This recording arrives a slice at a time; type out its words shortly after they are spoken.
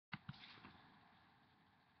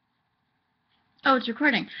Oh, it's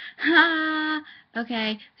recording. Ha!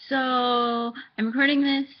 Okay, so I'm recording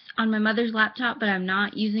this on my mother's laptop, but I'm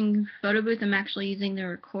not using photo booth. I'm actually using the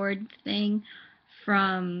record thing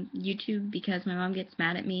from YouTube because my mom gets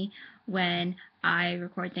mad at me when I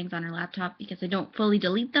record things on her laptop because I don't fully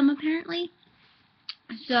delete them apparently.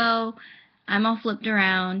 So I'm all flipped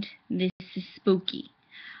around. This is spooky.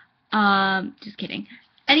 Just kidding.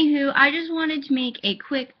 Anywho, I just wanted to make a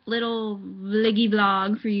quick little vloggy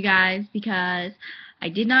vlog for you guys because I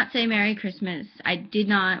did not say Merry Christmas. I did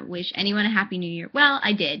not wish anyone a Happy New Year. Well,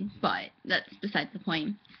 I did, but that's besides the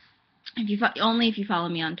point. If you only if you follow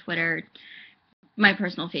me on Twitter, my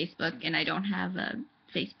personal Facebook, and I don't have a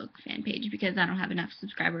Facebook fan page because I don't have enough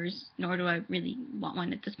subscribers, nor do I really want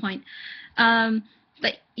one at this point.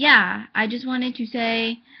 But yeah, I just wanted to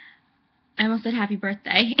say I almost said happy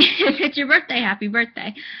birthday. If it's your birthday, happy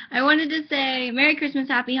birthday. I wanted to say Merry Christmas,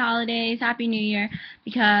 Happy Holidays, Happy New Year,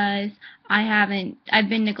 because I've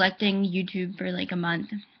been neglecting YouTube for like a month.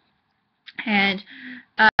 And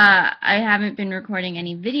I haven't been recording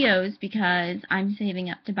any videos because I'm saving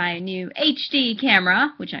up to buy a new HD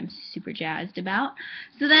camera, which I'm super jazzed about.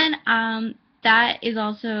 So then, that is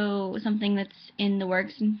also something that's in the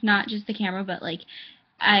works, not just the camera, but like,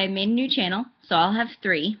 I made a new channel, so I'll have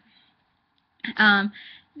 3.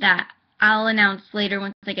 That I'll announce later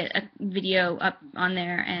once I get a video up on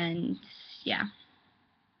there, and yeah.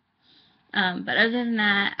 But other than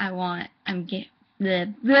that,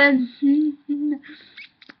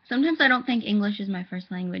 sometimes I don't think English is my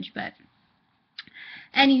first language, but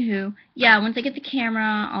anywho, yeah, once I get the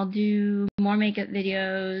camera, I'll do more makeup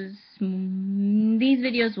videos. These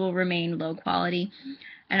videos will remain low quality,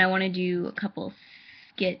 and I want to do a couple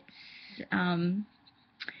skits.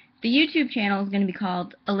 The YouTube channel is going to be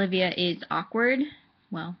called Olivia is Awkward.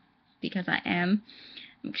 Well, because I am.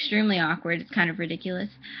 I'm extremely awkward. It's kind of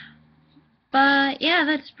ridiculous. But yeah,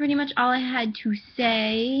 that's pretty much all I had to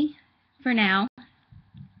say for now.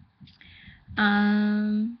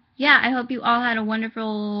 Yeah, I hope you all had a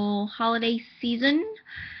wonderful holiday season.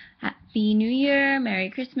 Happy New Year,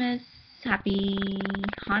 Merry Christmas, Happy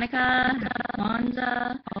Hanukkah, Happy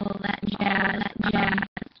Kwanzaa, all that jazz.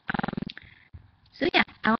 So yeah,